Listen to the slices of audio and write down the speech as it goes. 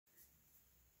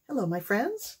Hello, my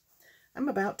friends. I'm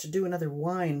about to do another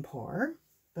wine pour,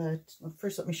 but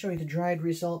first let me show you the dried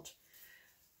result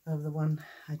of the one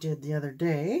I did the other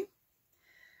day.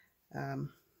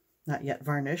 Not yet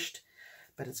varnished,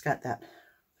 but it's got that,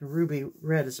 the ruby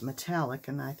red is metallic,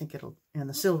 and I think it'll, and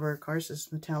the silver, of course,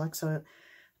 is metallic, so I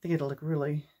think it'll look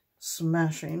really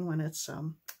smashing when it's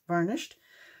varnished.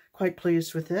 Quite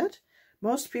pleased with it.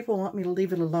 Most people want me to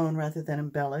leave it alone rather than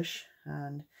embellish,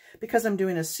 and because I'm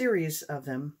doing a series of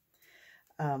them,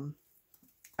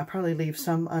 I'll probably leave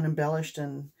some unembellished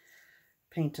and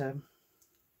paint a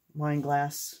wine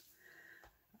glass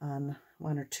on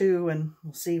one or two, and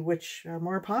we'll see which are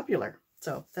more popular.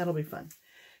 So that'll be fun.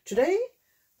 Today,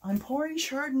 I'm pouring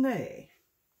Chardonnay.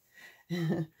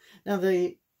 Now,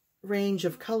 the range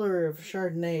of color of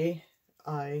Chardonnay,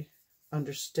 I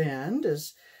understand,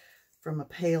 is from a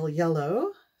pale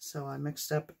yellow. So I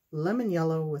mixed up lemon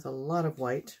yellow with a lot of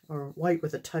white, or white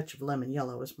with a touch of lemon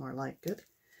yellow is more like it.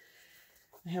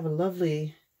 I have a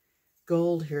lovely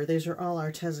gold here. These are all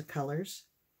Arteza colors.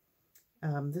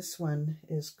 This one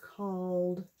is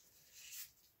called,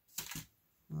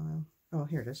 oh,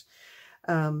 here it is.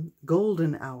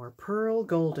 Golden Hour, Pearl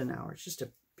Golden Hour. It's just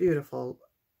a beautiful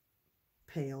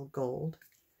pale gold.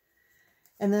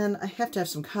 And then I have to have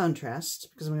some contrast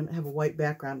because I'm going to have a white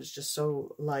background. It's just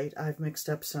so light. I've mixed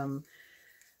up some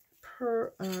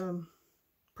pearl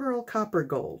copper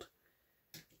gold.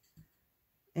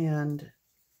 And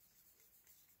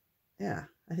yeah,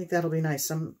 I think that'll be nice.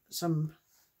 The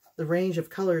range of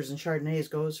colors in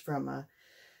Chardonnays goes from a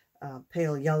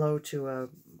pale yellow to a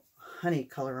honey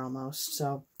color almost.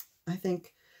 So I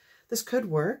think this could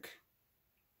work.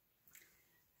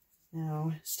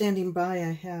 Now, standing by,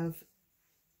 I have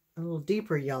a little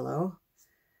deeper yellow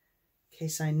in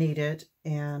case I need it,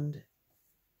 and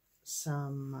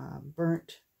some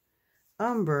burnt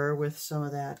umber with some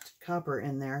of that copper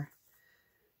in there.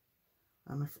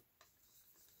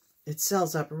 It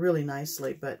sells up really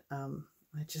nicely, but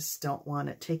I just don't want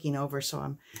it taking over,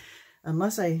 so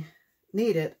unless I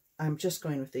need it, I'm just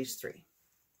going with these three.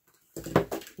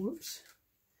 Whoops.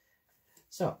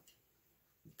 So,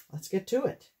 let's get to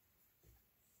it.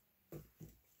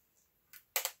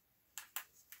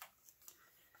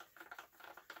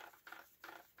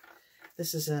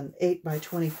 This is an 8 by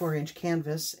 24 inch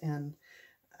canvas, and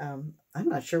I'm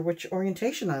not sure which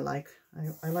orientation I like.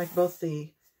 I like both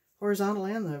the horizontal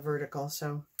and the vertical,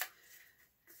 so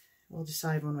we'll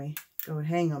decide when we go and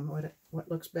hang them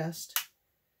what looks best.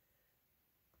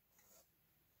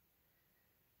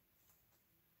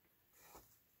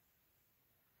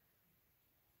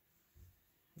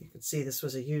 You could see this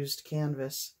was a used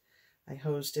canvas. I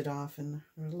hosed it off, and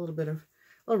there was a little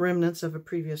remnants of a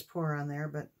previous pour on there,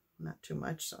 but not too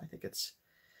much, so I think it's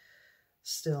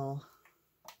still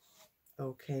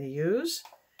okay to use.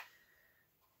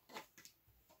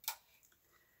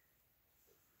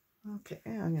 Okay,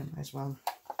 yeah, might as well.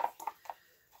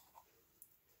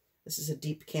 This is a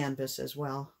deep canvas as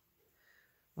well,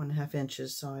 1.5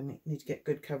 inches, so I need to get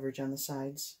good coverage on the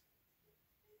sides.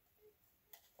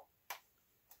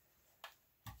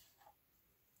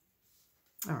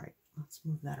 All right, let's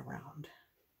move that around.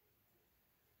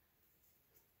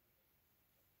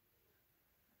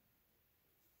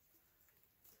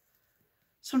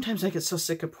 Sometimes I get so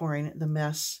sick of pouring the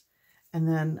mess, and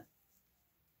then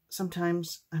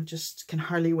sometimes I just can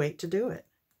hardly wait to do it.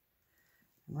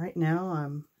 And right now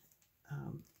I'm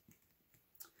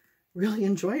really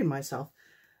enjoying myself.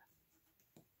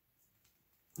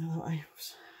 Although I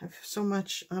have so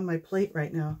much on my plate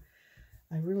right now,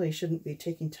 I really shouldn't be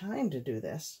taking time to do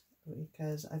this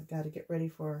because I've got to get ready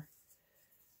for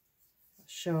a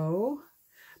show.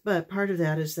 But part of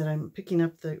that is that I'm picking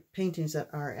up the paintings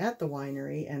that are at the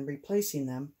winery and replacing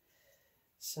them.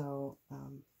 So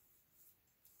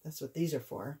that's what these are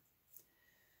for,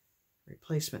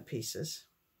 replacement pieces.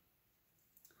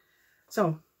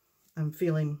 So I'm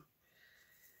feeling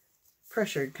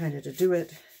pressured kind of to do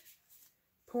it.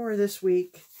 Pour this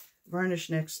week,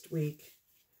 varnish next week,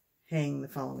 hang the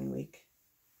following week.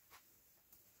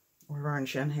 Or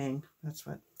varnish and hang, that's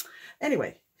what.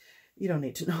 Anyway, you don't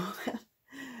need to know that.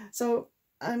 So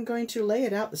I'm going to lay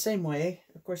it out the same way.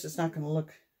 Of course, it's not going to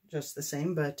look just the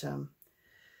same, but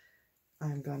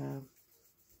I'm going to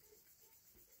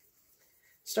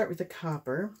start with the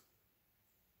copper.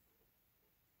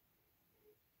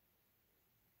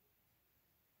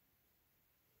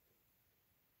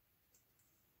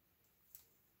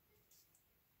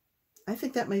 I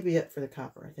think that may be it for the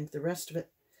copper. I think the rest of it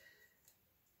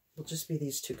will just be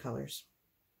these two colors.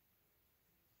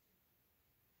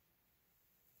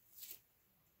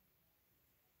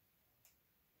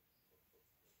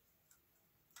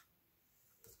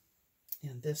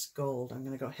 And this gold, I'm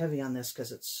going to go heavy on this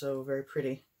because it's so very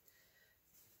pretty.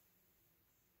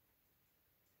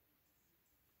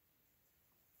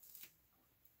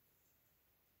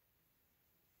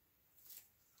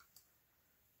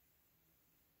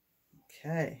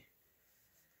 Okay.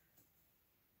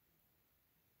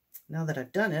 Now that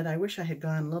I've done it, I wish I had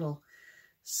gone a little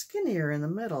skinnier in the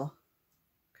middle.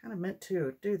 Kind of meant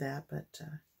to do that, but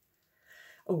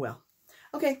oh well.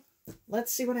 Okay,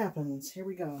 let's see what happens. Here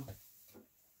we go.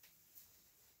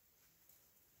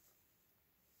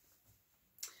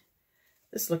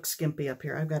 This looks skimpy up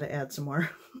here. I've got to add some more.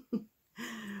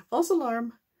 False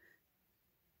alarm.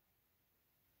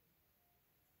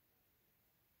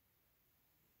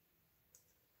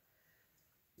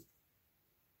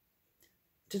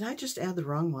 Did I just add the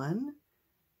wrong one?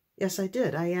 Yes, I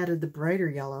did. I added the brighter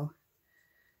yellow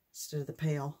instead of the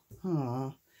pale.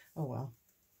 Oh well.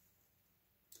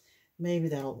 Maybe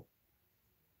that'll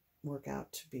work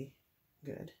out to be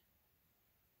good.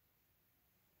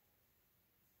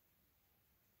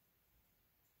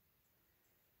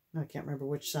 I can't remember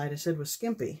which side I said was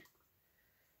skimpy.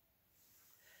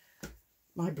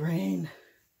 My brain.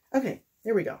 Okay,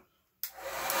 here we go.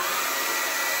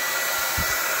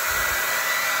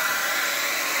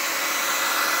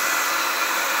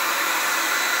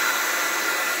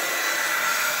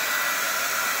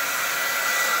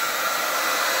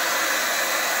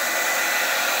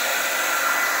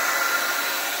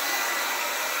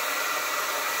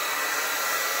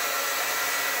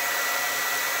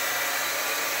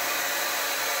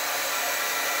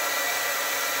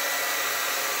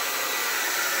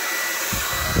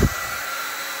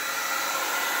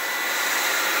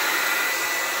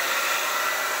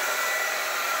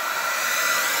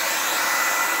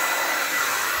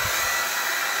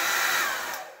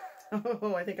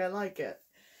 Oh, I think I like it.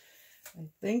 I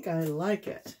think I like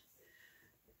it.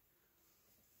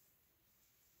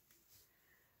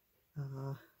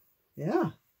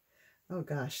 Yeah. Oh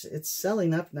gosh, it's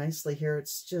selling up nicely here.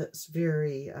 It's just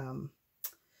very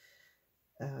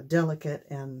delicate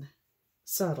and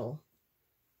subtle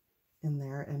in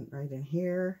there, and right in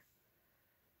here.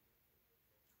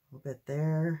 A little bit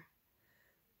there.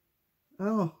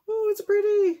 Oh, it's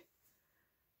pretty.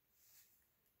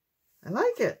 I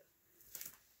like it.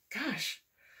 Gosh.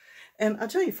 And I'll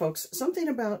tell you folks, something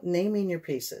about naming your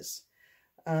pieces.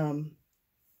 And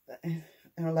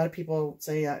a lot of people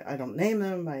say, I don't name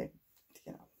them. I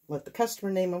let the customer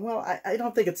name them. Well, I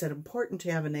don't think it's that important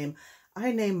to have a name.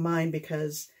 I name mine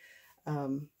because,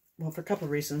 well, for a couple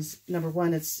of reasons. Number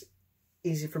one, it's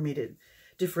easy for me to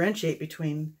differentiate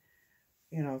between,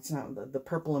 it's not the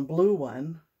purple and blue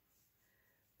one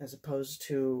as opposed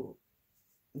to,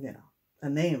 a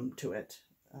name to it.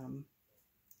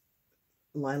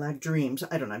 Lilac Dreams.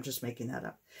 I don't know. I'm just making that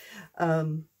up.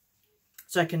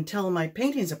 So I can tell my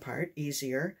paintings apart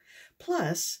easier.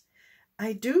 Plus,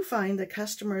 I do find that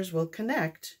customers will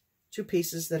connect to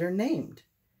pieces that are named,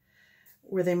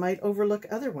 where they might overlook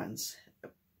other ones.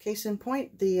 Case in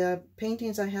point, the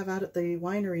paintings I have out at the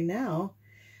winery now,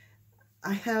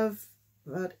 I have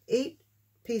about 8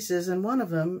 pieces, and one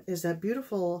of them is that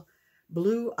beautiful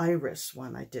blue iris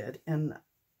one I did. And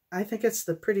I think it's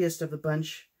the prettiest of the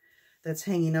bunch that's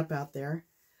hanging up out there.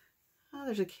 Oh,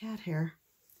 there's a cat hair.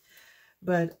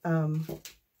 But the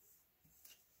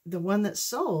one that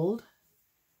sold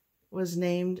was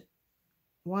named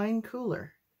Wine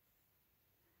Cooler.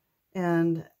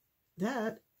 And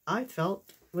that, I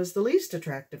felt, was the least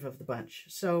attractive of the bunch.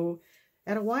 So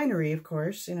at a winery, of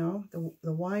course, the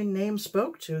wine name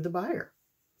spoke to the buyer.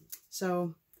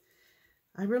 So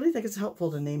I really think it's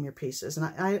helpful to name your pieces.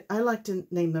 And I like to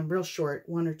name them real short,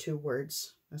 1 or 2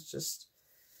 words. That's just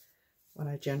what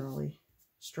I generally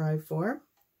strive for.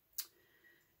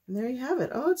 And there you have it.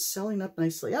 Oh, it's selling up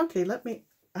nicely. Okay,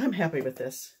 I'm happy with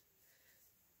this.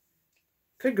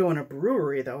 Could go in a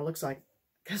brewery, though. It looks like,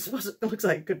 because it looks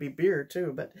like it could be beer,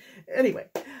 too. But anyway,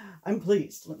 I'm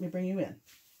pleased. Let me bring you in.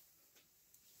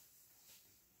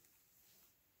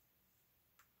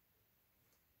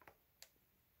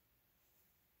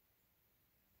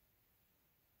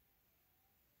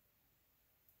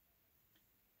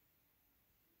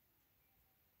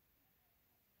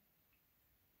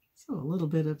 So a little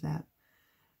bit of that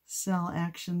cell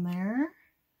action there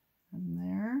and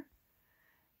there.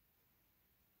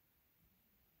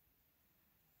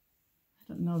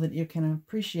 I don't know that you can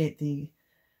appreciate the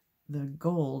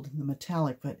gold, the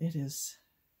metallic, but it is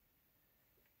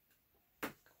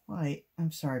quite,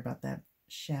 I'm sorry about that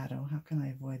shadow. How can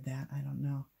I avoid that? I don't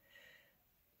know.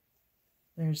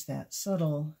 There's that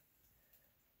subtle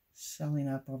selling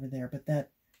up over there, but that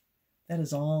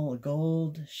is all a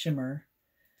gold shimmer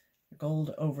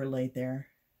gold overlay there.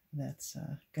 That's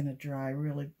going to dry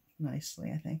really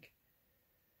nicely, I think.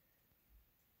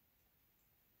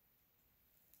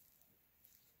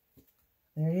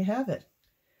 There you have it.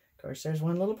 Of course, there's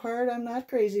one little part I'm not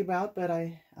crazy about, but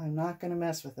I'm not going to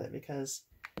mess with it because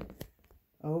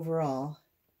overall,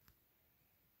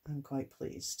 I'm quite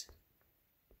pleased.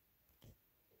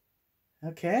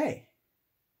 Okay.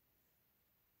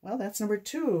 Well, that's number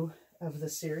 2 of the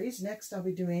series. Next, I'll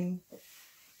be doing,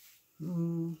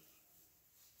 I'm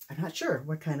not sure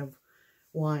what kind of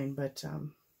wine, but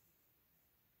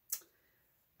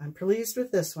I'm pleased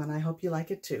with this one. I hope you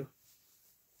like it too.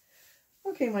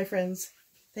 Okay, my friends,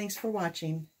 thanks for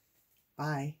watching.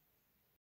 Bye.